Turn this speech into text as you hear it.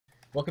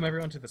Welcome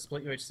everyone to the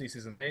Split UHC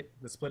Season 8.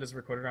 The Split is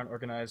recorded and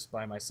organized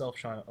by myself,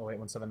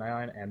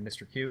 Sean081799 and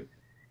MrCute,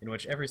 in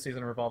which every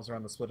season revolves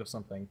around the split of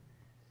something.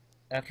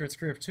 After its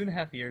career of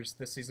 2.5 years,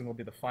 this season will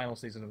be the final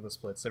season of the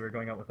Split, so we're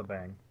going out with a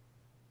bang.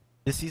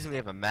 This season we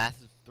have a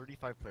massive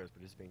 35 players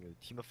participating in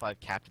the Team of 5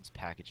 Captains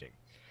Packaging.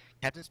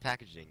 Captains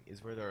Packaging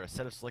is where there are a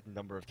set of selected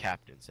number of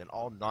captains, and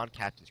all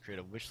non-captains create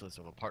a wish list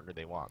of a partner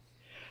they want.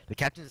 The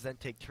captains then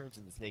take turns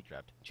in the snake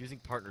draft, choosing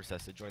partner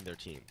sets to join their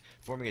team,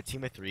 forming a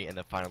team of 3 and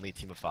then finally a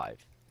team of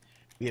 5.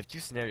 We have 2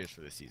 scenarios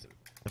for this season.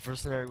 The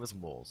first scenario was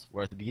moles,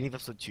 where at the beginning of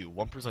episode 2,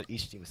 one person on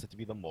each team is set to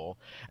be the mole,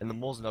 and the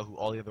moles know who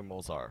all the other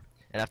moles are,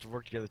 and have to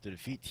work together to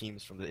defeat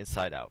teams from the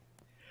inside out.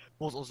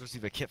 Moles also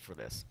receive a kit for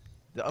this.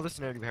 The other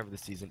scenario we have for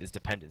this season is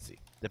Dependency.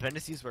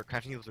 Dependency is where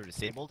crafting tables are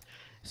disabled,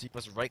 so you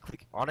must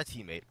right-click on a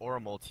teammate or a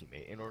mole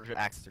teammate in order to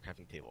access their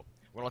crafting table.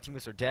 When all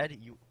teammates are dead,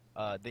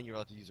 then you're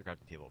allowed to use your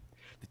crafting table.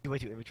 The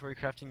 2x2 inventory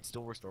crafting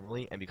still works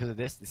normally, and because of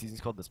this, the season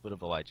is called the Split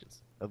of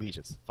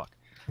Allegiance. Fuck.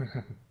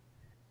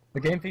 The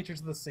game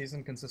features of this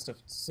season consist of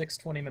 6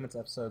 20-minute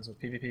episodes, with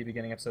PvP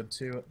beginning episode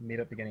 2,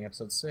 Meetup beginning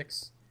episode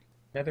 6.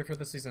 Nether for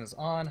this season is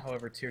on,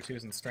 however tier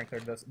 2s and strength are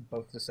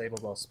both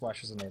disabled while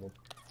splash is enabled.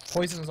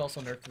 Poison is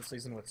also nerfed this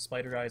season, with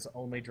spider eyes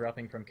only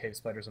dropping from cave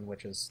spiders and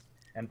witches,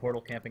 and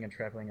portal camping and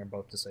traveling are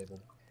both disabled.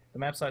 The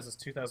map size is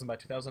 2000 by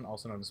 2000,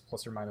 also known as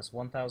plus or minus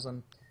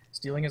 1000.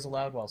 Stealing is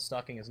allowed while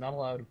stalking is not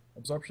allowed.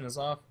 Absorption is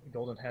off,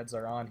 golden heads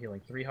are on,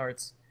 healing 3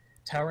 hearts.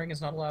 Towering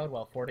is not allowed,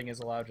 while fording is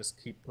allowed, just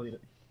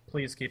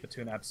please keep it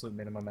to an absolute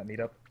minimum at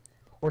meetup.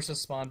 Horses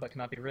spawn but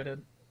cannot be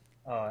ridden.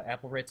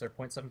 Apple rates are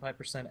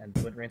 0.75% and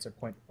flint rates are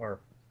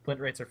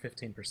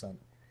 15%.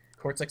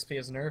 Quartz XP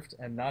is nerfed,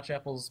 and notch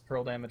apples,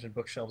 pearl damage, and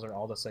bookshelves are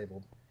all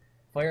disabled.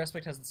 Fire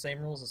aspect has the same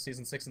rules as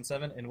season 6 and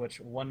 7, in which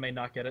one may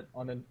not get it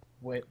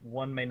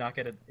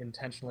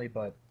intentionally,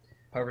 but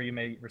however you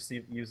may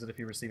use it if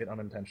you receive it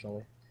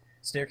unintentionally.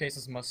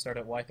 Staircases must start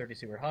at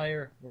Y32 or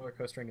higher. Roller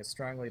coastering is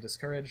strongly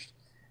discouraged,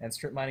 and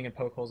strip mining and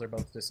poke holes are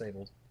both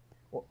disabled.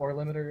 Ore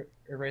limiter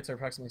rates are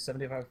approximately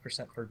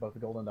 75% for both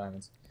gold and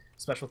diamonds.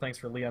 Special thanks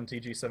for Leon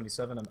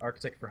TG77 and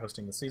Arctic for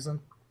hosting the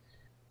season,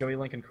 Joey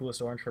Link and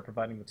Coolest Orange for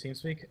providing the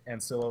TeamSpeak,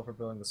 and Silo for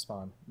building the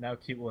spawn. Now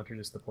Cute will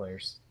introduce the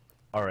players.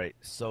 Alright,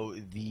 so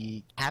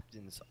the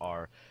captains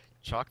are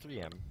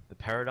Chalk3M, the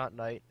Peridot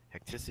Knight,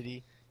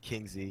 Hecticity,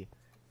 Kingsley,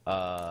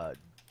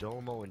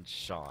 Domo, and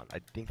Sean. I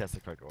think that's the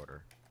correct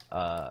order.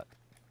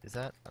 Is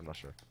that? I'm not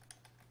sure.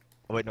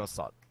 Oh wait, no, it's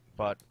not.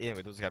 But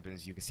anyway, those are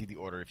captains. You can see the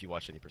order if you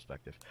watch any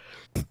perspective.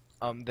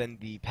 Then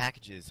the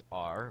packages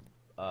are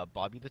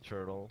Bobby the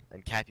Turtle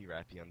and Cappy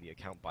Rappy on the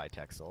account by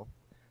Texel,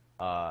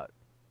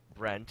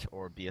 Brent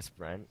or BS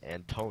Brent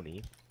and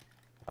Tony,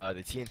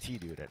 the TNT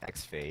dude and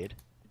X-Fade,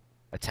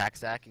 Attack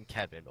Zach and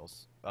Kevin,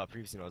 also,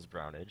 previously known as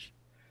Brownage,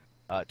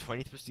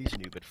 20th Prestige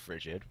Noob and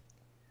Frigid,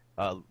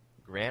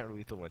 Grant or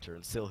Lethal Winter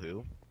and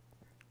Silhu,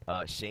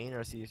 Shane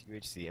RCS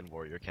UHC and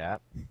Warrior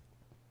Cat,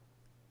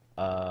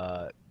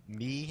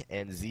 me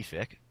and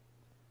Zfic,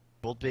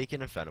 Gold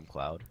Bacon and Phantom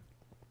Cloud,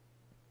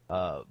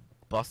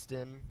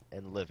 Bustin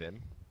and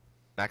Livin,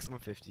 Maximum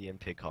 50 and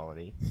Pig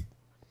Colony,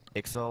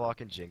 Ixolock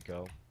and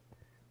Jinko,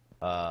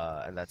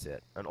 and that's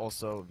it. And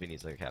also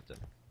Vinny's like a captain.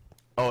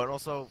 Oh, and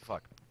also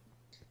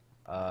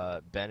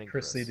Ben and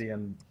Chris CD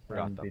and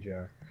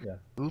BJR. Yeah.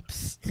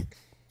 Oops.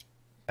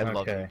 I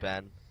love you,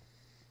 Ben.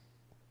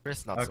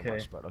 Chris, not so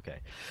much, but okay.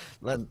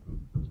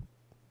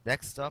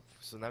 Next up,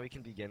 so now we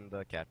can begin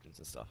the captains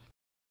and stuff.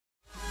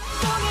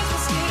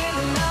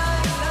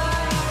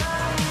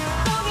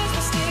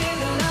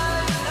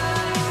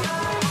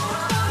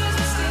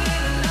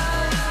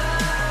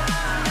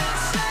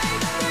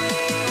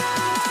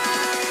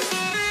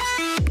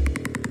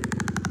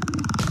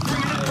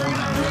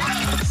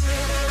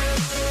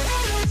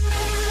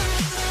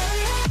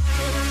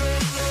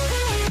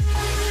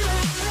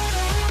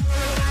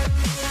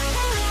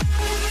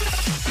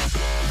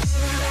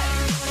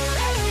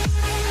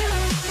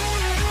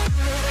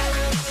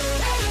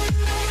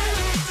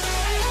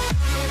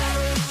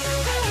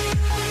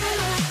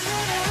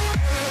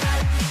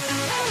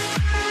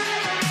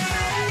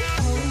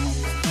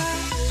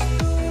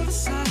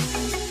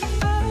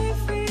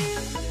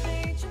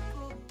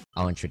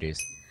 I'll introduce.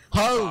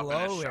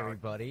 Hello,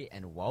 everybody,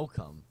 and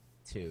welcome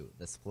to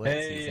the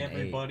Split Season 8. Hey,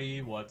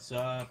 everybody, what's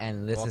up?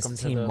 And this Welcome is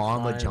to Team the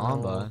Mamba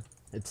final- Jamba.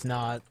 It's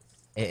not.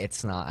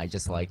 It's not. I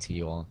just lied to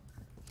you all.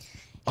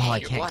 Oh, I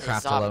Hey, can't what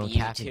craft is up, alone. you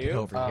Captain, get two?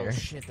 over Oh here.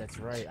 shit, that's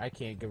right. I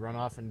can't run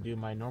off and do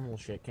my normal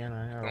shit, can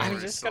I? All I'm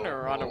right. just gonna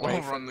run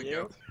away from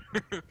you.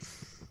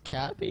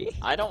 Cappy.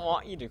 I don't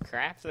want you to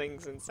craft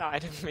things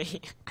inside of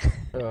me.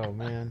 Oh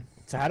man.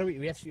 So how do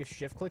we have to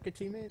shift click a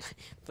teammate?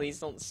 Please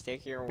don't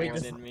stick your Wait,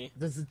 word in me.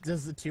 Does the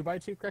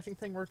 2x2 crafting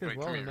thing work as Wait,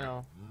 well come or here.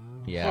 no?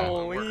 Yeah.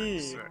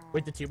 Holy.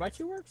 Wait, the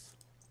 2x2 works?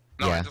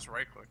 No, Yeah. I just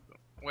right click them.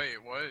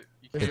 Wait, what?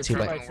 You There's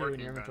can't a click on 2x2 in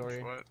working your bench,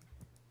 inventory. what?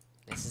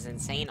 This is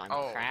insane. I'm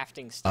Oh.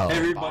 crafting Oh. stuff. Hey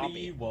for everybody,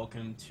 Bobby.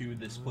 welcome to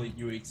the Split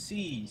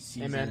UHC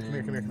season. Hey man,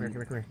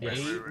 come here.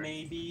 8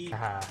 maybe,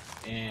 Haha.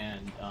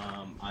 and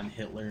I'm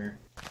Hitler.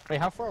 Wait,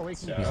 how far away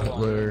can you So- He's go?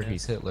 Hitler.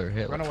 He's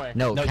Hitler. Run away.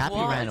 No, No, Cappy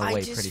Well, ran I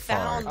away just pretty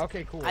found- far.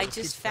 Okay, cool. I Let's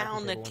just keep the crafting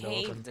found a table window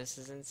cave. open. This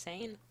is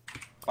insane.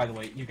 By the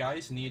way, you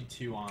guys need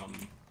to Oh,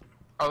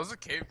 there's a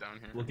cave down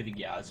here. look at the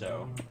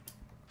Gazzo.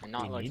 I'm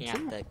not We looking need at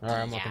to? the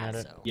Alright, I'm looking at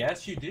it. Gazzo.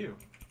 Yes, you do.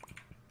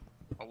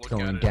 I'll look at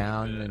Going it in a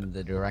down bit. in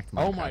the direct.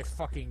 Oh my Minecraft.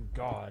 fucking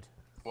god.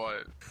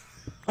 What?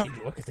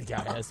 Look at the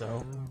guy,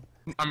 so.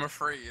 I'm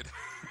afraid.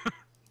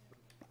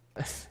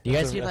 Do you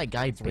guys So see that- that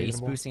guy that's base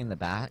reasonable. boosting in the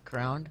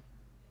background?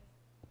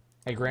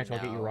 Hey Grant, I'll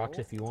get you No. rocks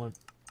if you want.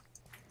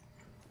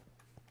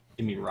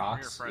 Give me I'm your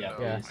rocks. friend, Yeah,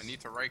 though. Yeah. please. I need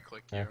to right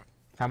click Yeah. you.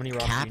 How many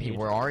rocks do Cappy, you need?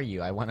 where are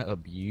you? I want to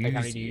abuse Like, how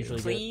many do you you. usually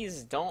get?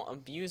 Please don't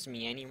abuse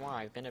me anymore.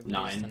 I've been abused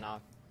 9.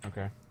 enough.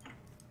 Okay.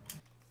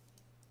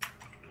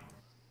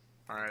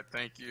 Alright,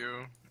 thank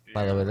you.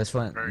 By the way, this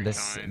Very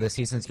kind. this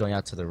season's going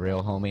out to the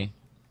real homie,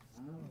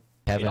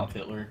 Kevin. Adolf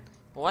Hitler.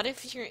 What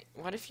if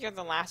you're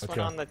the last one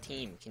Okay. on the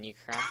team? Can you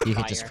craft? You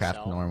by could just craft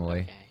yourself? normally.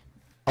 Okay.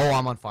 Oh,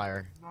 I'm on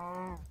fire.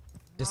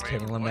 Just Wait,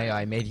 kidding, what? LeMay.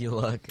 I made you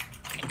look.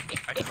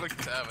 I clicked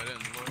tab, I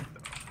didn't look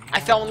though. I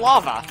fell in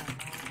lava.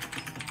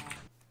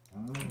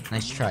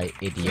 Nice try,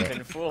 You've idiot.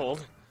 been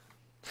fooled.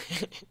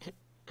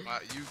 Wow,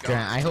 you got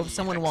Grant, I hope me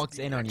someone walks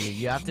in on XD. you.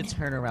 You have to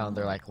turn around.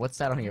 They're like, "What's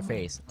that on your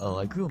face?" Oh,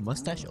 I grew a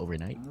mustache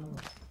overnight.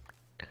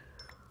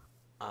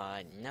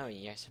 No,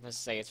 you're supposed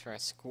to say it's for a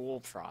school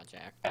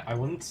project. I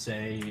wouldn't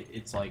say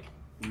it's like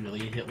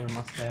really a Hitler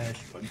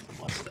mustache, but it's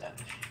a mustache.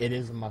 It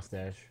is a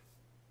mustache.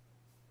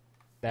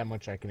 That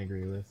much I can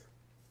agree with.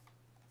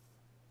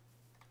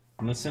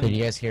 I'm gonna send. Did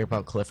you guys hear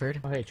about Clifford?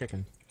 Oh hey,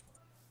 chicken.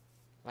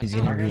 What He's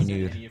about- gonna I'm gonna send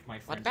renewed. any of my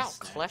friends about a Snapchat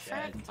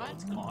Clifford? and tell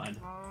What?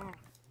 them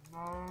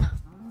on.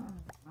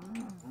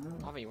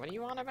 Bobby, what are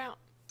you on about?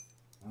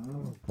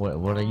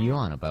 What are you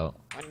on about?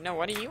 No,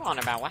 what are you on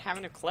about? What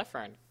happened to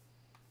Clifford?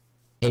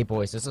 Hey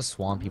boys, there's a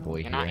swampy boy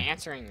You're here. not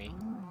answering me.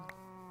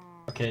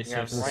 Okay,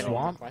 You're so avoiding the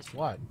Swamp? question.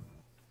 What?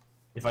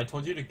 if I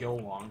told you to go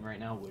along right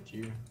now, would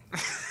you?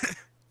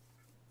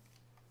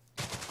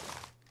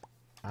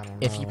 I don't know.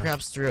 If he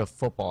perhaps threw a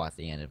football at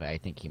the end of it, I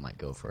think he might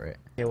go for it.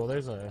 Okay, well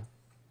there's a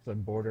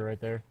border right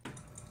there.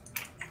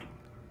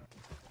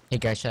 Hey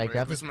guys, should I Wait,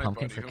 grab who's this my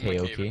pumpkin buddy? for Who am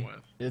I caving karaoke? with?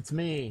 It's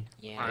me.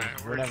 Yeah.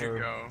 Alright, where'd whatever.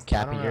 you go?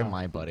 Cappy, I you're don't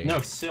my buddy. No,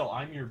 still,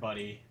 I'm your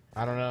buddy.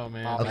 I don't know,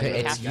 man. Bobby, Okay, you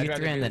it's have you I'd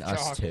rather three and do then the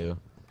us chalk. two.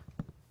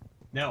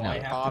 No, No. I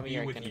have to Bobby be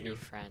are with gonna you. be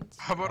friends.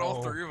 How about all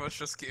Oh. three of us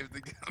just cave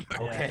together?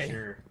 Yeah, Okay.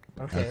 sure.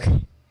 Okay.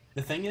 Okay.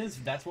 The thing is,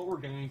 that's what we're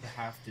going to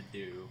have to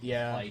do.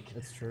 Yeah, Like,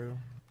 that's true.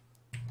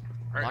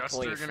 Alright, us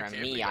three Luckily are gonna for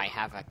cave me, together. I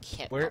have a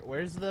kit.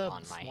 Where's the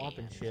on my swamp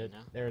and hands, shit? you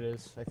know? There it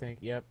is, I think.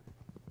 Yep.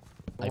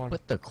 I Go on.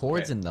 put the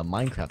chords Okay. in the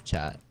Minecraft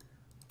chat.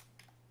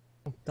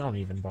 Don't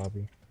even,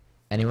 Bobby.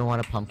 Anyone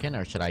want a pumpkin,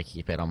 or should I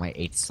keep it on my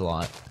 8th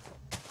slot?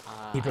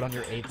 Keep it on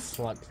your 8th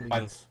slot, By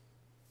please.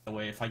 the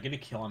way, if I get a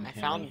kill, I'm I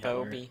handling found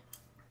Hitler. Bobby.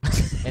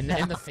 And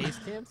the face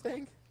cam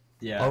thing?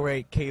 Yeah.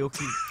 Alright,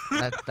 karaoke.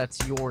 That's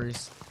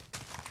yours.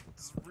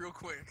 It's real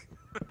quick.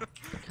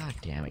 God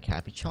damn it,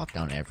 Cappy. Chop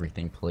down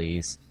everything,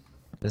 please.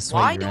 This is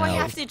Why you do ran I out.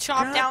 have to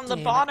chop God down the damn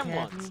it, bottom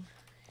Cappy. ones?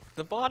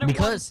 The bottom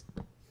Because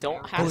ones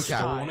don't have Holy Steal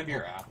cow. sky. one of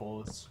your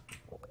apples.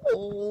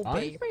 oh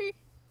baby.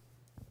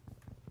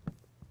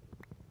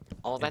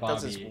 All Hey, that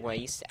does is Bobby.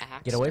 waste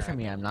axe. Get away from scrap.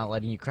 me, I'm not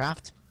letting you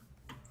craft.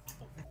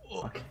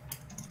 Okay.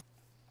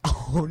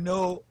 Oh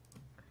no.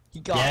 He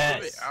got Yes.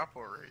 What are the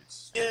apple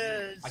rates?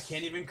 I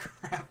can't even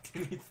craft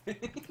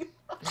anything.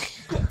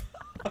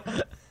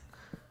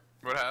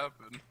 What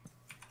happened?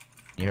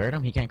 You heard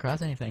him? He can't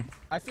craft anything.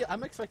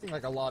 I'm expecting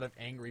like a lot of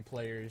angry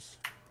players.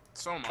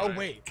 So am I. Oh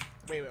wait.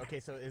 Okay,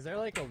 so is there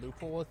like a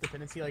loophole with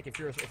dependency? Like if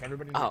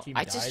everybody in your Oh, team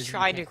I dies, just you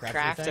tried to can't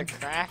craft a anything?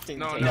 crafting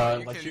No, table. no, No,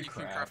 you let can, you you can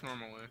craft. craft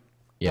normally. But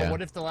Yeah.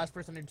 what if the last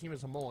person on your team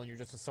is a mole and you're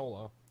just a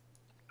solo?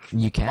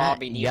 You can't.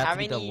 Bobby, do you you have have to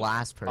be the any-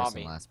 last person.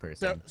 Bobby. Last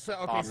person. So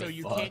okay, Bobby. so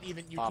you Fuck. can't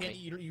even Bobby.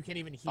 you can't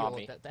even heal.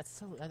 Bobby. That's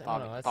so. I don't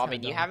Bobby, know. That's Bobby,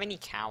 kinda do you dumb. have any I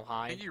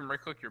cowhide? think you can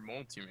right click your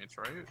mole teammates,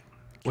 right?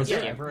 Was Can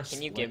there you- ever a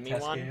Can you split give me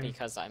test one? game?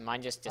 Because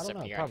mine just I don't know,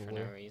 disappeared for no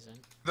probably. reason.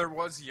 There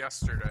was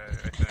yesterday, I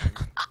think.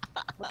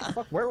 What the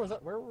fuck? Where was it?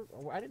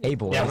 I didn't. Hey,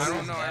 boys. Yeah, I what don't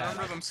was know. I that?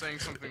 remember them saying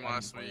something I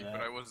last didn't week, play but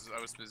that. I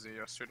was busy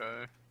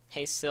yesterday.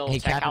 Hey, Sil, Hey,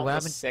 check Cappy, out what the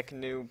happened? sick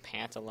new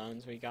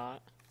pantaloons we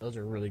got. Those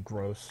are really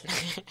gross.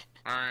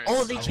 Alright.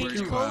 Oh, they so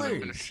changed we're gonna colors.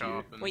 finish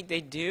shopping. Wait,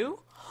 they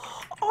do?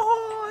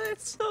 Oh,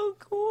 that's so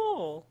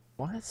cool!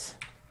 What?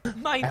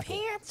 My Apple.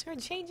 pants are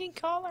changing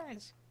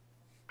colors.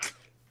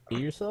 Be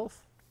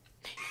yourself.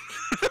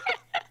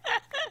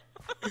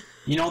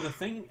 You know, the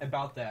thing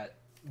about that,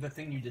 the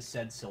thing you just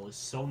said, Sil, is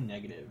so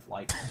negative.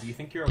 Like, do you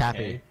think you're Cappy.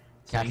 okay?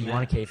 Cappy, saying you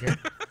want that? a cave here?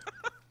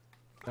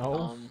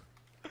 No.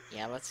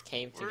 Yeah, let's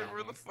cave together.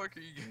 Where the fuck are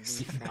you guys?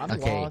 Be friends. I'm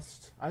Okay.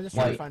 lost. I'm just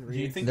trying Wait, to find do you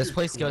reeds. think This you're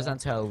place goes cool? on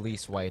to at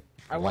least white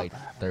I want-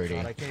 30.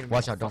 God, I can't even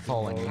Watch make out, don't fucking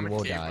fall in, load. you I'm gonna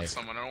will cave die. with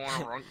someone. I don't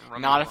want to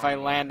run. Not the if I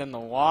wrong land in the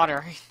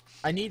water.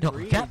 I need No,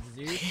 reeds, Cap-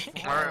 dude. way.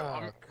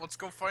 Alright, Fuck. let's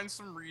go find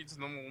some reeds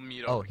and then we'll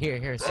meet up. Oh,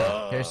 here's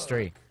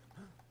 3.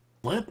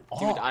 Flip Dude,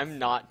 off. I'm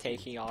not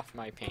taking off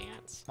my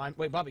pants.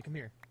 Wait, Bobby, come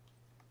here.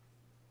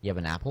 You have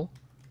an apple?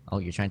 Oh,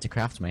 you're trying to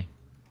craft me.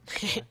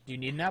 Do you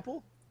need an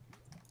apple?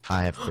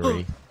 I have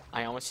 3.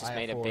 I almost just I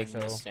made have a 4, big so-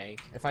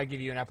 mistake. If I give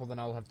you an apple, then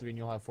I'll have 3 and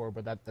you'll have 4.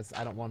 But that's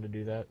I don't want to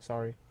do that.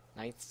 Sorry.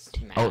 Nice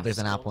Oh, there's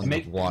an apple skills. in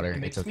It the water. It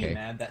makes It's me okay.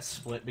 mad that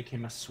split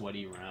became a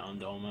sweaty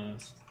round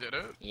almost. Did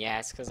it? Yeah,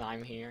 it's because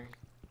I'm here.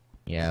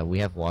 Yeah, we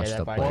have washed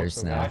that up by players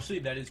also- now. Actually,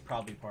 that is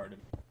probably part of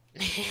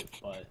it,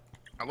 but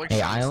I like.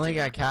 Hey, I Sean's only team.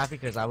 got Cappy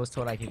because I was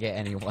told I could get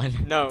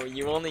anyone. No,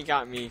 you only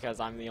got me because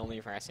I'm the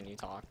only person you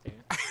talk to.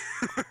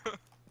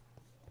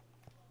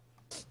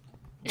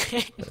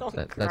 Don't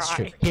That's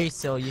true. cry. Here,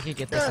 Sil, you can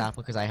get this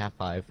apple because I have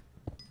 5.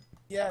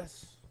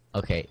 Yes.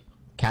 Okay,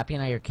 Cappy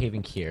and I are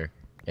caving here.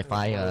 If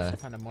I,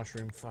 kind of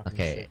mushroom fucking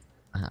okay,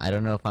 I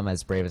don't know if I'm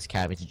as brave as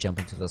Cappy to jump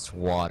into this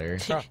water.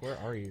 shit. Chuck, where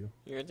are you?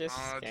 You're just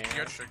Did scared. you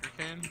get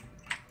sugarcane?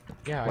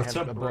 Yeah, what's I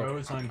have up, a book.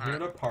 bros? I'm here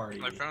to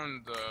party. I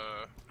found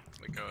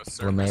like a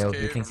surface Romeo,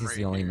 cave. he thinks I'm he's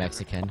the right only here.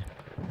 Mexican.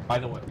 By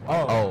the way.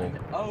 Oh.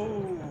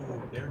 Oh,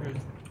 there goes.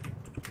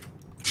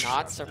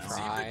 Not Did you just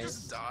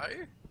surprised. die?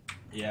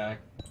 Yeah.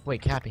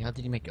 Wait, Cappy, how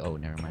did you make? Oh,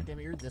 never God mind. damn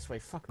it, you're this way.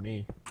 Fuck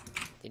me.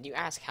 Did you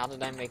ask how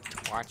did I make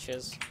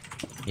torches?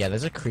 Yeah,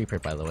 there's a creeper,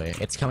 by the way.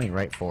 It's coming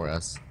right for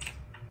us.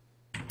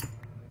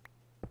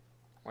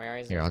 Where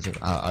is Here, it?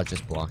 I'll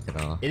just block it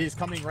off. It is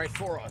coming right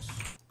for us.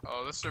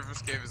 Oh, this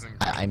surface cave isn't.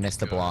 I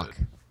missed a good. block.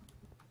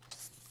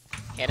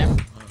 Hit him.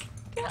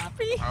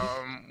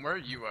 Where are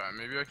you at?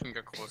 Maybe I can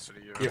get closer to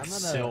you. You're I'm gonna-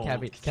 so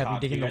Cappy, cocky.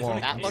 dig in the You guys wall.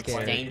 wanna That keep looks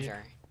scared?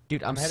 danger.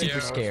 Dude, I'm I'm heading super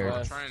Yeah, to scared.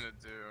 That's northwest. what I'm trying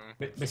to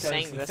do. Because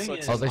saying the this thing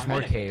looks- is, Oh, there's I'm more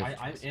in a- cave.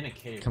 I'm in a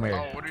cave. Come here.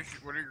 Oh, what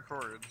are your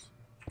chords?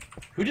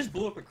 Who just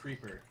blew up a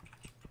creeper?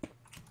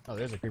 Oh,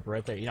 there's a creeper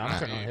right there. You know, I'm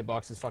turning on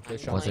hitboxes. Fuck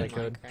this. I'm Sean Was said I it?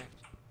 playing could.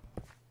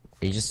 Minecraft.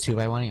 Are you just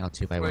 2x1ing? I'll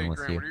 2x1 Wait, with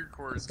Grant, you. what are your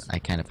chords? I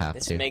kind of have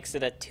This to. makes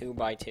it a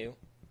 2x2.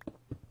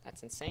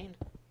 That's insane.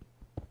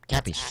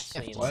 Cappy, That's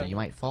actually shift, insane. you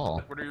might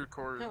fall. What are your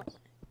chords? No.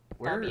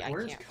 Where's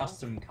can't fall.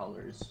 custom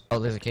colors? Oh,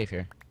 there's a cave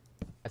here.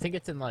 I think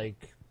it's in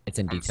like It's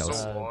in I'm details.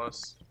 so Uh,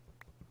 lost.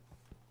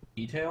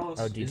 Details?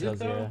 oh Is it, details.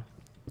 though?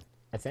 Yeah.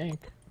 I think.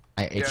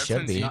 It Yeah, it's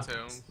should in be.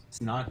 details.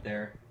 It's not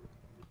there.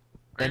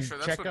 Are you Then sure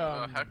that's check,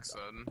 what Hex said?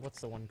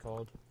 What's the one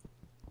called?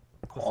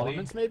 Quality?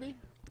 Performance, maybe?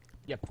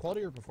 Yeah,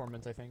 quality or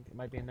performance, I think. It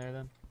might be in there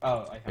then.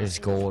 Oh, I have There's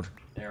it. gold.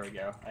 There we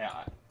go.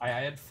 I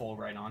had full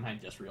right on. I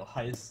just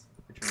realized.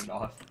 I turned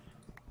off.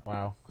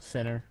 Wow.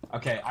 Sinner.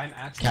 Okay, I'm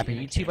actually. Cappy, in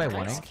a you 2 by cave.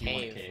 1 Nice I'm in a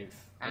cave. cave.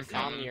 I I'm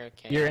found coming. your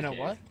cave. You're in a Cave.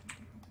 what?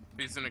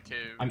 He's in a cave.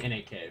 I'm in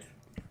a cave.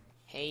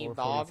 Hey, 443.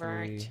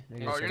 Bobbert.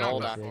 Maybe Oh, it's you're a not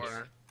gold that up six.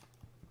 far.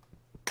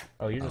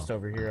 Oh, you're just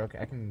over here. Okay,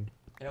 I can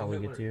probably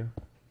get to you.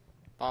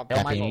 Bob,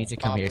 Cappy, Bob, you need to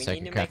come Bob, here we so I need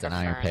can to craft make an a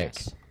iron pick.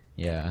 furnace.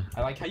 Yeah.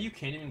 I like how you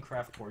can't even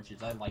craft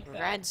torches. I like that.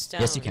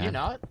 Redstone. Yes, you Can you can.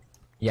 not?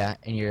 Yeah,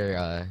 in your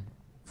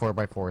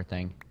 4x4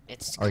 thing.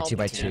 It's Or called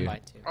 2x2.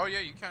 2x2. Oh yeah,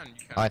 you can. You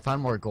can. Oh, I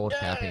found more gold,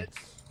 Cappy.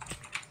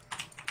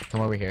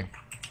 Come over here.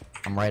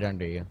 I'm right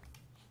under you.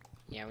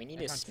 Yeah, we need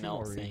I to found 2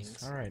 smelt more reeds.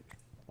 things. All right.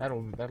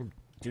 That'll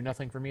do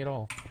nothing for me at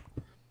all.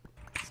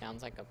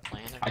 Sounds like a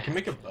plan of I can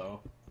make a action. bow.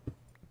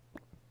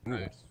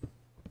 Nice.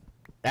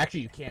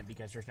 Actually, you can't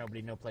because there's no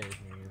players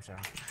near you. So.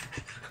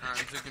 Alright,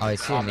 taking Oh, I it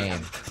see a down.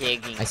 name.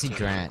 Digging. I see to you.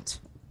 Grant.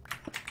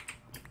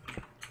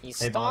 He's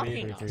Hey, Bobby.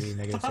 stalking us. 33,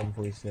 negative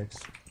 746.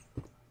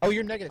 Oh,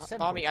 you're negative 7.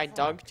 Bobby, I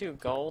dug 2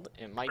 gold.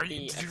 It might Are be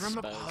you, did you run the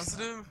exposed.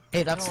 positive?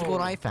 Hey, that's the No.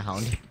 gold I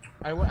found.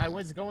 I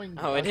was going.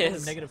 Oh, I it was going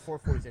is. Negative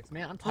 446.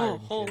 Man, I'm tired. Oh, of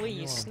this shit. holy, Leave me you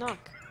alone.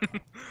 snuck.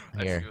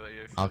 Here, I feel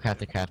you. I'll craft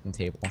the crafting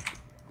table.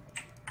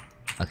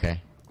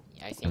 Okay.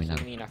 Yeah, I think know.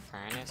 you need a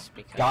furnace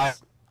because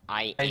Guys,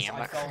 I guys, am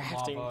I a fell in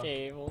crafting lava.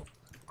 table.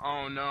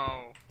 Oh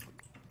no.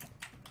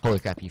 Holy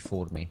crap, you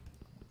fooled me.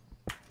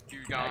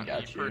 You got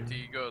got me you.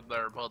 pretty good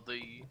there,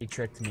 buddy. He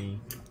tricked me.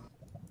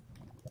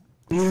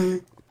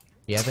 Do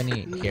you have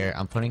any? Here,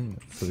 I'm putting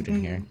food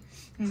in here.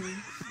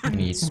 Can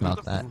you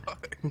smelt that?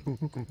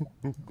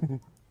 Do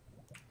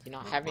you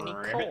not have any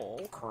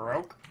coal?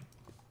 Croak.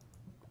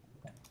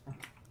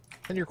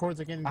 Send your chords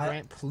again, I-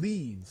 Grant,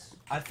 please.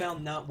 I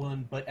found not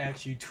one, but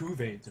actually 2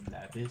 veins of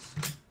lapis.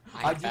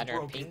 I'm I just better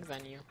broke pink it.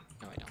 than you.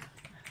 No, I don't.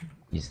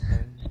 Yes.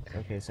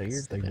 Okay, so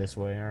you're like this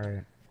way. All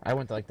right. I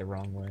went like the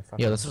wrong way. Fuck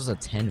Yo, it. this was a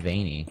 10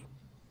 veiny.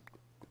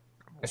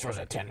 This was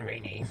a 10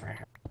 rainy.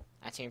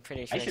 Actually, I'm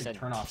pretty sure I it's should a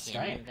turn off 10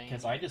 Skype vein.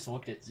 because I just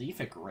looked at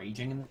Zephic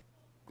raging in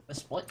the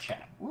split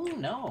chat. Ooh,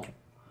 no.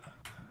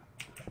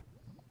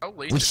 How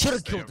late We did should you have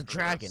stay killed up the for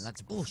dragon. this?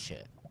 That's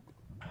bullshit.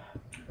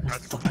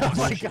 That's Oh my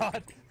bullshit.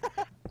 god.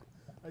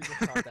 I just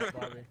thought that,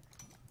 Bobby.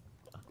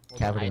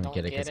 Cappy I didn't don't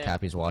get it get because it.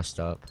 Cappy's washed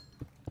up.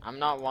 I'm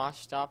not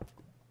washed up.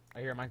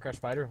 I hear a Minecraft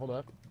spider. Hold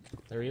up.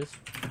 There he is.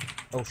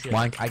 Oh shit.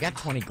 Well, I got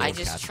 20 gold I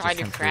just caps tried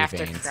to from 3 craft a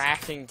veins.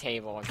 crafting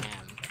table again.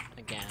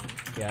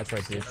 Yeah, that's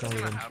right, dude. That's Don't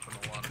gonna even... happen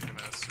a lot, I'm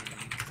gonna assume.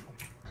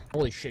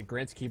 Holy shit,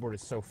 Grant's keyboard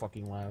is so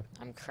fucking loud.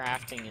 I'm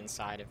crafting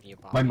inside of you,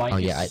 Bob. My mic Oh,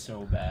 yeah, is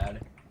so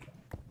bad.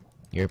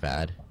 You're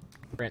bad.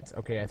 Grant,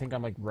 okay, I think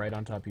I'm like right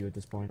on top of you at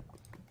this point.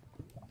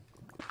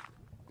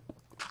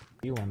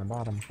 You on the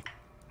bottom.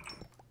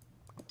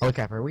 Holy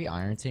crap, are we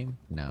Iron Team?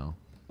 No.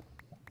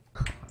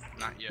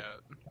 Not yet.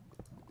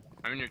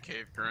 I'm in your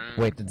cave, Grant.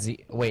 Wait,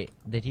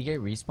 did he get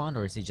respawned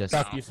or is he just?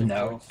 Chuck, you send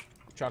No. cords.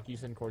 Chuck, you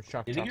send cords.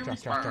 Chuck, Did chuck, he get chuck,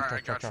 chuck, Alright,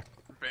 chuck, chuck, gotcha.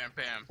 chuck. Bam,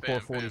 bam, bam, bam,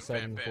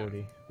 447, bam, bam.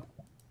 40.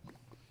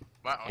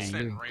 Wow, I was And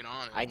standing you- right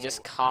on it. I just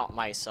Whoa. caught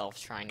myself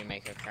trying to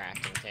make a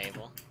crafting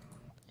table.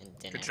 And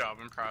didn't. Good job,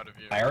 I'm proud of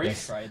you. I already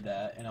Yes. tried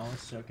that, and I was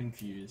so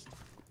confused.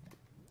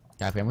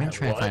 Cappy, I'm gonna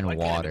try and find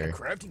water.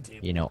 Crafting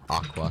table. You know,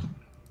 aqua.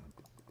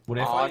 What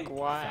if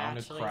Agua, I found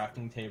actually? a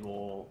crafting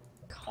table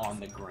on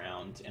the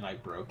ground and I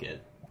broke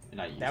it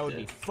and I used That would it?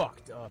 be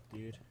fucked up,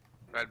 dude.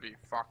 That'd be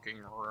fucking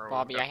rogue.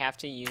 Bobby, I have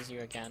to use you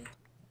again.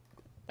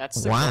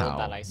 That's the gold Wow,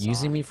 that I saw.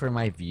 using me for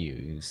my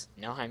views.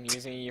 No, I'm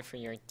using you for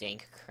your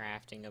dank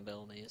crafting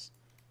abilities.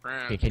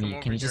 Grant, Okay, can come you-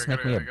 over can you here, just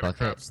make me a I gotta craft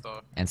bucket?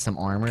 Stuff. And some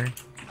armor.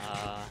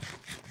 I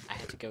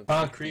have to go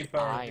Oh, get the creeper!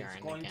 iron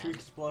It's going to again.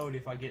 explode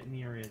if I get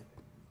near it.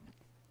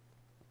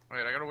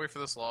 Wait, I gotta wait for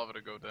this lava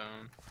to go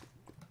down.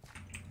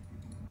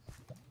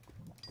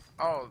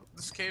 Oh,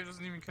 this cave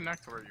doesn't even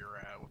connect to where you're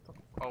at. What the?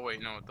 Oh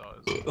wait, no, it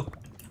does.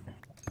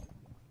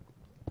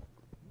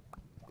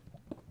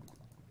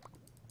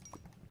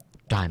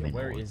 Diamond.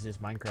 Where ore. is this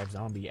Minecraft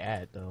zombie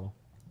at, though?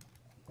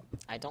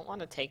 I don't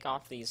want to take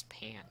off these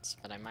pants,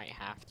 but I might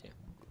have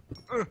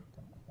to.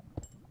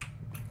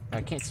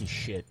 I can't see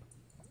shit.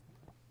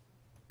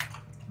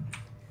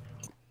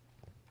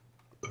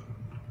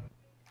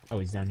 Oh,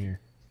 he's down here.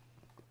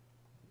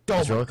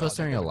 Is my roller God,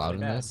 coastering that got allowed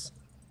really in bad. this?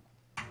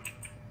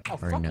 Oh,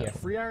 Or fuck no? yeah,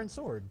 free iron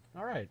sword.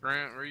 Alright.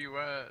 Grant, where you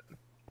at?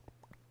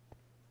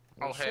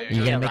 Oh We hey. should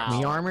You be gonna make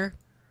me allowed. armor?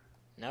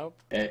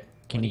 Nope. Hey,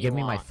 Can What you do give you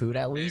me my want? food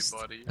at Hey, least?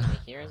 buddy.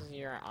 Here's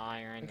your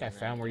iron. I think I and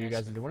found then where you here's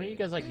guys do. some Why don't you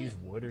food. guys like use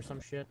wood or some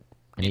shit?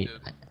 I need.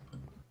 did.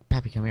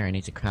 Pappy, come here. I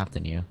need to craft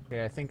in you.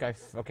 Okay, I think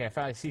okay,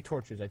 I see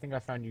torches. I think I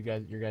found your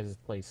guys'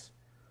 place.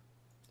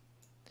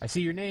 I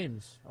see your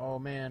names. Oh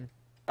man.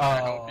 I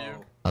help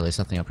you? Oh, there's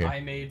something up here. I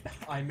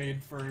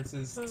made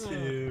furnaces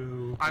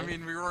too. I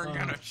mean, we weren't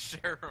gonna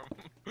share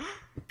them.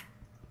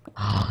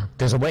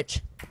 There's a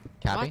witch.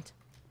 Cappy, What?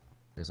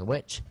 there's a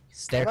witch. I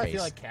Staircase.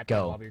 feel like Captain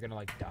Go. Bob, you're gonna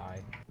like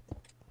die.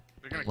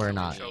 They're gonna We're kill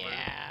not. each other.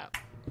 Yeah,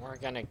 we're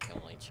gonna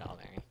kill each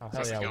other. Oh hell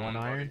Just yeah, kill one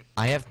him, iron. buddy.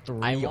 I have I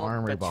 3 won't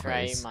armor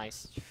betray buffers. my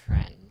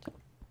friend.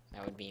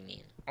 That would be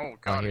mean. Oh Oh,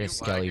 god, are you here's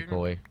Skelly lagging?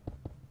 boy.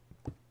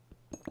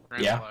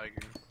 Grant's Yeah. lagging.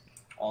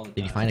 All the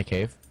Did you time. find a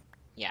cave?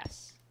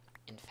 Yes.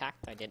 In fact,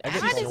 I did. I did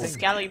Ah, the there's whole a thing.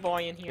 skelly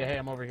boy in Yeah, here. hey,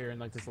 I'm over here in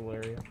like this little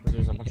area where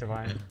there's a bunch of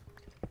iron.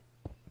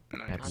 I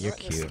Nice. wonder You're what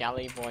the cute.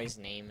 skelly boy's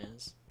name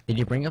is. Did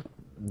you bring up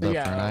the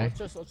Yeah,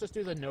 furnace? let's just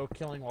do the no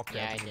killing while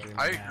Yeah, I crafting did. agreement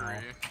I now.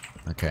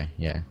 agree. Okay,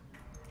 yeah.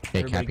 Hey,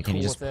 Everybody Cappy, can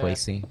you cool just with that?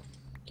 placey?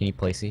 Can you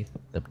placey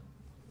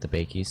the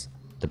Bakies?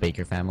 The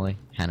Baker family?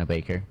 Hannah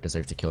Baker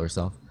deserves to kill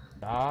herself.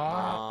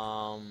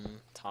 Ah, That's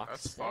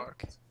Toxic.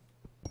 fucked.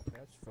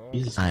 that's fucked.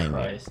 Jesus I know.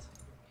 Christ.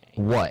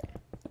 What?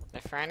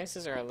 The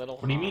furnaces are a little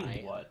What do you mean,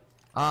 high.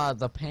 what?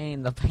 The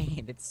pain, the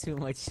pain. It's too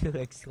much to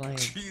explain.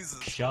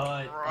 Jesus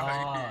Shut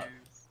Christ. up.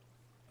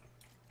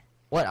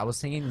 What? I was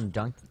singing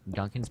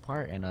Duncan's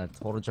part in a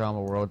Total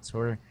Drama World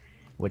Tour,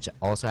 which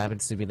also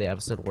happens to be the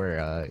episode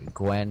where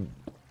Gwen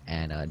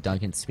and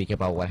Duncan speak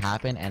about what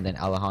happened, and then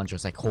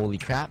Alejandro's like, "Holy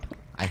crap,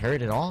 I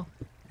heard it all,"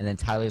 and then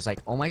Tyler's like,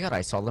 "Oh my god,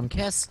 I saw them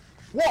kiss."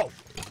 Whoa!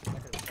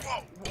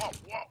 Whoa, whoa,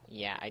 whoa.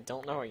 Yeah, I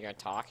don't know what you're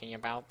talking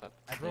about, but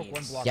I broke one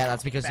please. block. Yeah,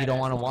 that's because you don't Badass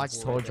want to looking watch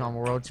floor Total right there. Drama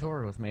World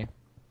Tour with me.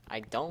 I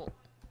don't.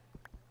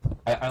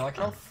 I like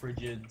how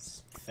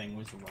Frigid's thing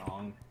was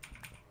wrong.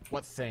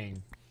 What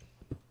thing?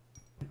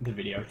 The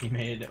video he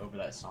made over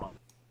that song.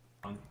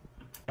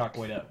 Talk,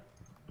 wait up.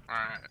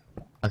 Alright.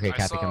 Okay,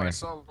 Cappy, come I here.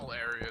 saw a little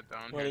area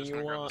down What here. do Just you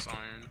gonna grab want? this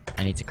iron.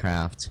 I need to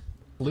craft.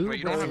 Blue Wait,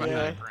 you don't have a Yeah.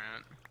 knife,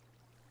 Grant.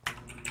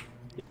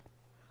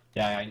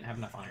 Yeah, I didn't have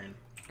enough iron.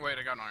 Wait,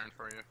 I got an iron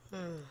for you.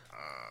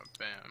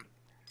 Bam.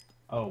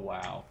 Oh,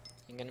 wow.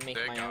 I'm gonna make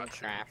They my own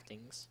got you.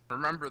 craftings.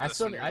 Remember I this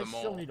still, when you're I the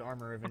still mole. need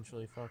armor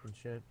eventually. Fucking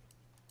shit.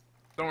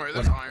 Don't worry,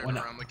 there's When- iron when-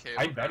 around the cave.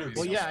 I I'll better grab be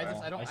Well, you yeah,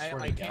 some.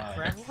 I can't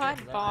craft shit What,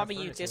 without my Bobby?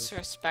 You furnaces.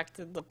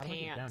 disrespected the I'm gonna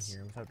get down pants.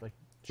 here without like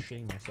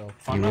shitting myself.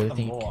 If I'm You not really the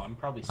think mole, I'm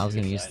probably I was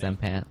gonna use suiciding. them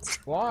pants?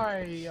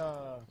 Why?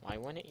 Why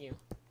wouldn't you?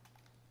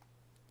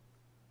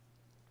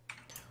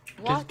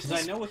 Because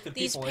I know with the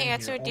these people in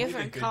pants here, are only the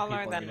different good color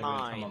people are than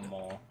gonna become mine. a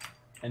mole.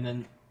 And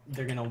then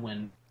they're gonna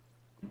win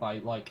by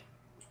like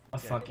a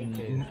fucking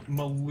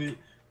okay.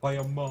 by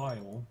a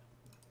mile.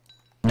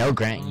 No,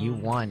 Grant, you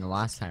won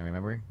last time.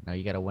 Remember? Now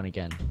you gotta win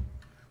again.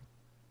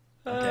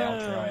 Okay, I'll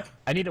try.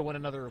 I need to win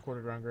another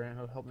recorded round, Grant.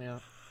 Help me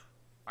out.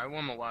 I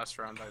won the last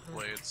round I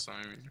played, so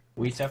I mean.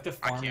 We just have to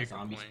farm a can't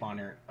zombie complain.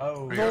 spawner.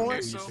 Oh, Are you okay,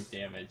 you Sil? took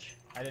damage.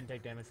 I didn't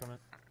take damage from it.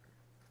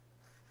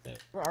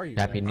 Where are you?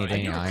 Cappy, guys? need I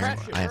any need to iron?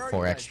 craft shit. I have Where are 4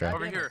 you guys? extra. God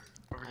Over damn it. here.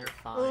 Over I'm here.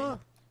 fine.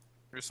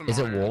 Here's some Is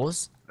it iron.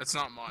 wolves? It's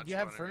not much. Do you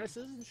have but I mean-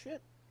 furnaces and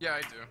shit? Yeah,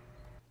 I do.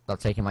 Stop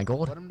taking my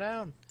gold. Put them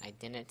down. I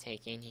didn't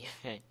take any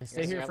of it. And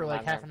stay Here's here your for, like,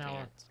 leather half an hour.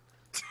 pants.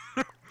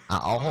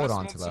 I'll I'm hold gonna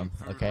on to smoke them,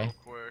 some food okay? real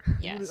quick.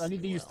 Yes. I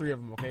need to you use will. 3 of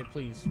them, okay?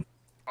 Please.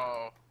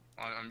 Oh,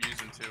 I'm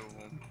using 2 of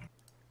them.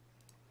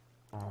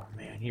 Oh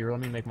man, here, let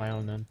me make my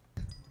own then.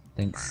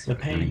 Thanks. The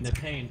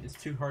pain is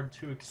too hard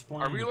to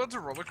explain. Are we allowed to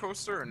roller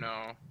coaster or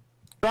no?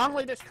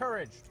 Strongly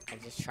discouraged. I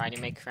just try to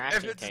make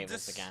crafting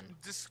tables again.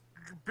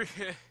 I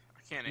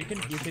can't.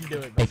 You can do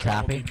it. Hey, But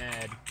Sean will be Cappy.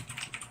 mad.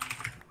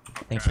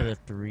 Thanks for the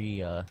three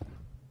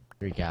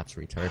gaps,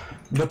 retard.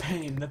 The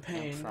pain,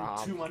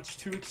 problem. too much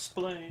to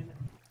explain.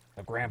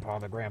 The grandpa.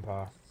 The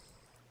grandpa.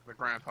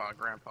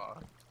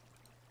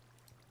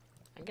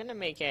 I'm gonna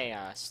make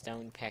a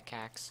stone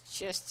pickaxe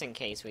just in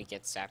case we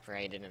get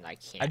separated and I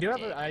can't. I do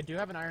dig.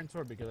 have an iron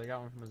sword because I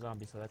got one from a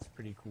zombie, so that's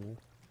pretty cool.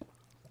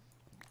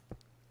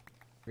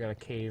 We got a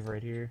cave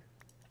right here.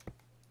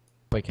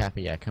 Wait,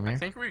 Cappy, yeah, come I here.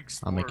 think we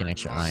I'll make an explored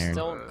extra most iron. of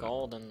Still the-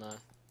 gold in the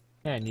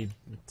Yeah,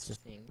 it's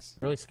just things.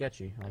 really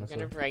sketchy, I'm honestly.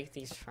 gonna break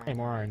these frames. Hey,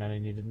 more iron than I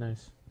needed.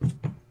 Nice.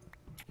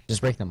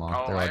 Just break them off.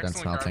 Oh, They're I all done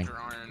accidentally grabbed smelting.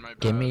 your iron, my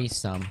Give bad. me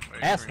some.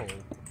 Wait, Asshole.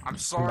 I'm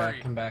sorry.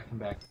 Come back.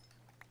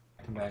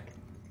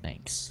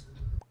 Thanks.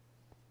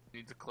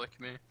 Need to click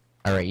me.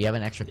 Alright, you have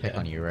an extra pick Yeah.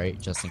 on you, right?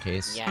 Just in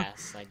case?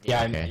 Yes, I did.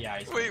 Yeah, Okay.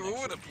 I Wait,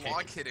 what would a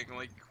block hitting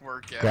like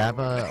work out? Grab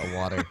a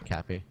water,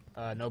 Cappy.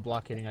 No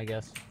block hitting, I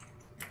guess.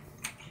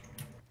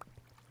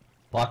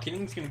 Block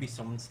hitting's gonna be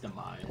someone's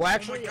demise. Well, Oh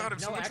actually, my god, if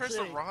no, someone tries to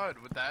actually, rod,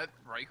 would that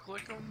right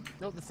click them?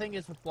 no. The thing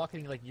is with block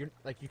hitting, you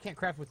can't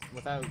craft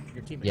without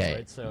your teammates, Yeah,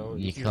 right? So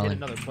you if you can hit only-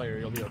 another player,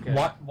 you'll be okay.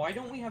 Why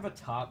don't we have a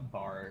top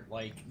bar?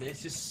 Like,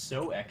 it's just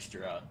so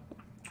extra.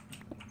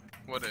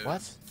 What is?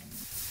 What?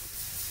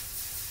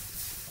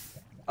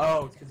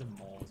 Oh, it's because of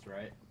moles,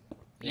 right?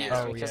 Yeah,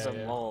 Yeah. it's because yeah, of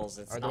yeah. moles.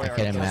 It's Or the not. way I our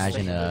can't guns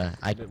imagine think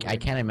I it's a bit I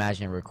weird. can't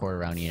imagine a record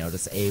around,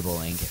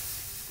 disabling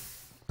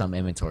some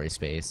inventory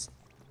space.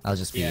 I'll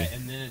just be Yeah,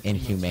 and then it's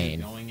inhumane.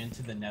 going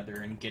into the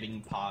nether and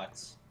getting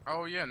pots.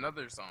 Oh yeah,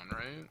 another zone,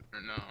 right? Or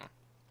no?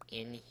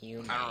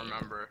 Inhuman. I don't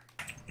remember.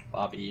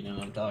 Bobby, you know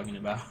what I'm talking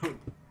about. No,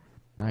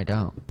 I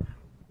don't.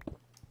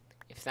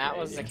 If that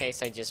was the Yeah.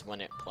 case, I just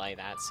wouldn't play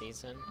that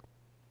season,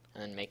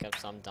 and then make up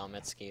some dumb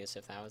excuse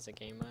if that was a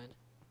game mode.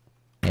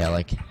 Yeah,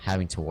 like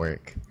having to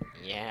work.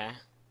 Yeah.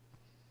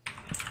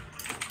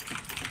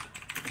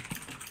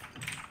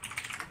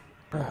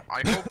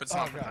 I hope it's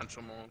not Oh, God.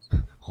 potential moles.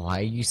 Why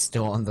are you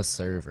still on the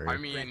server? I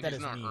mean, Grant, that he's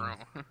is not mean. wrong.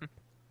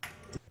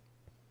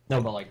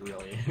 No, but like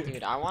really.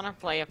 Dude, I want to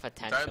play a Died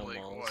potential like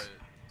moles. what?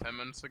 10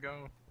 minutes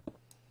ago?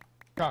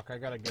 Chuck, I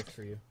got a gift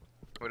for you.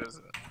 What is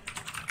it?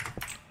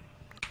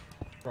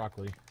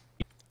 Broccoli.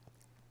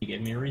 You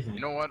gave me a reason. You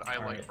know what? I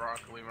like Alright.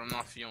 broccoli, but I'm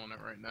not feeling it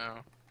right now.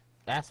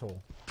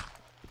 Asshole.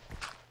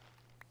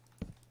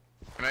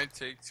 Can I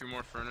take 2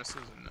 more furnaces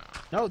or no?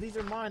 No, these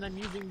are mine. I'm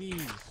using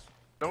these.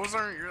 Those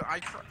aren't your.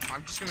 I'm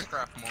just gonna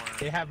craft more.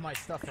 They have my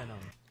stuff in them.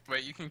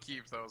 Wait, you can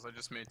keep those. I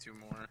just made 2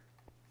 more.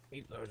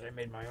 Eat those. I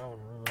made my own.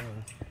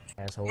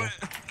 Asshole.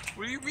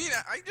 What do you mean?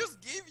 I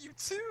just gave you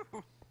 2.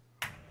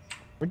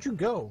 Where'd you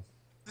go?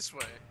 This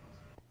way.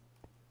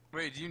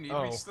 Wait, do you need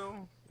Oh. me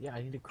still? Yeah,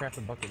 I need to craft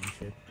a bucket and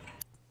shit.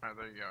 Alright,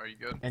 there you go. Are you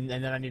good? And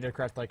then I need to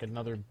craft like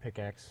another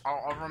pickaxe.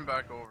 I'll run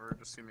back over.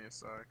 Just give me a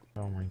sec.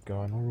 Oh my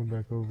god, I'll run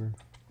back over.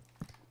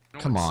 No,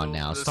 Come it's on so-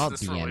 now, this, stop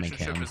this DMing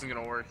relationship him. isn't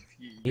gonna work if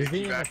you He's keep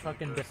being a acting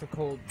fucking like this.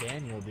 difficult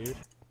Daniel, dude.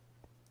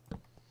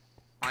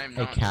 I am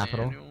Hey, not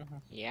Capital. Daniel.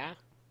 Yeah?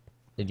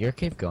 Did your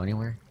cave go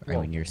anywhere? I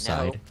Whoa. mean, your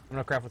side. I'm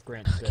gonna craft with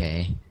Grant instead.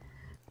 Okay.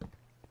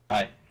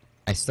 Hi.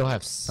 I still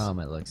have some,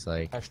 it looks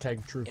like.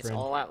 Hashtag true It's friend.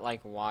 all at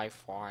like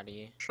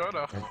Y40. Shut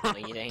up.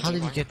 Leading How did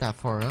you anywhere. get that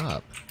far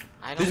up?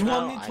 I don't There's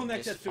know. one until I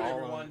next just episode, follow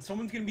everyone.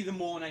 Someone's gonna be the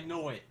mole, and I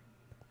know it.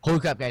 Holy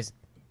crap, guys.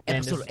 And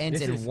Episode this- ends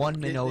this in is- 1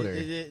 this-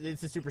 minute.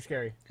 This is super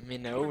scary.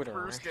 Minota.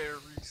 First scary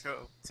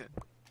skeleton.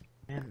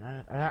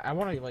 Man, I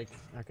want to like.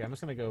 Okay, I'm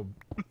just gonna go.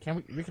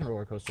 We can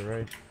roller coaster,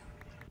 right?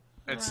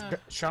 It's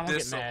Sean will get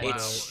This mad. allowed.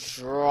 It's though.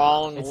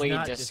 strongly It's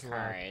not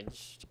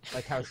discouraged.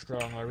 Like how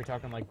strong? Are we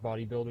talking like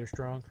bodybuilder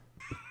strong?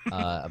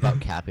 About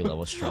Cappy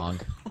level strong.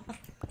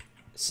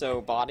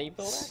 So,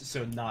 bodybuilder?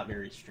 So not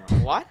very strong.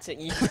 What?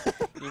 You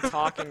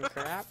talking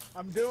crap?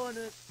 I'm doing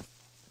it.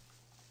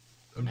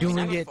 I'm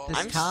doing it I'm this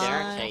I'm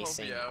time.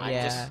 staircasing. Yeah. I'm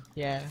Yeah, just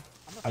yeah.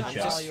 I'm I'm not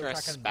just you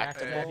fucking back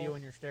to respectable. you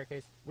in your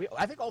staircase.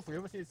 I think all 3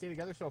 of us need to stay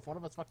together. So if one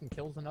of us fucking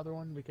kills another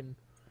one, we can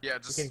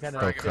just kind Oh,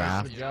 of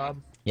crap. the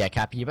job. Yeah,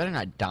 Cappy, you better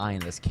not die in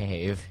this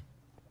cave.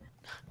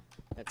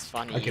 That's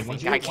funny. Okay, You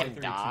once think I you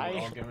hit can 132, die?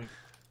 we're all going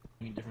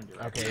in different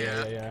directions.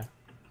 Okay, yeah.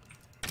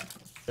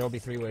 There will be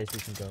 3 ways we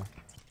can go.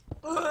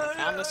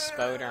 Found a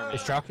spoder.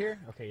 Is Chalk here?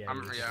 Okay, yeah.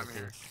 I'm he is. I'm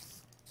here.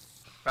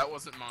 That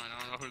wasn't mine.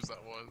 I don't know whose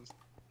that was.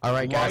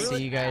 Alright, guys, Log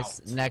see you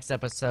guys out. next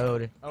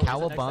episode. Oh, is it next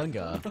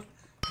Cowabunga.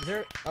 Is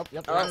there? Oh,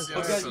 yep. Alright, there it is. Yes,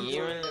 we'll yes. see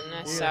you in the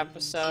next See you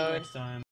episode. next time.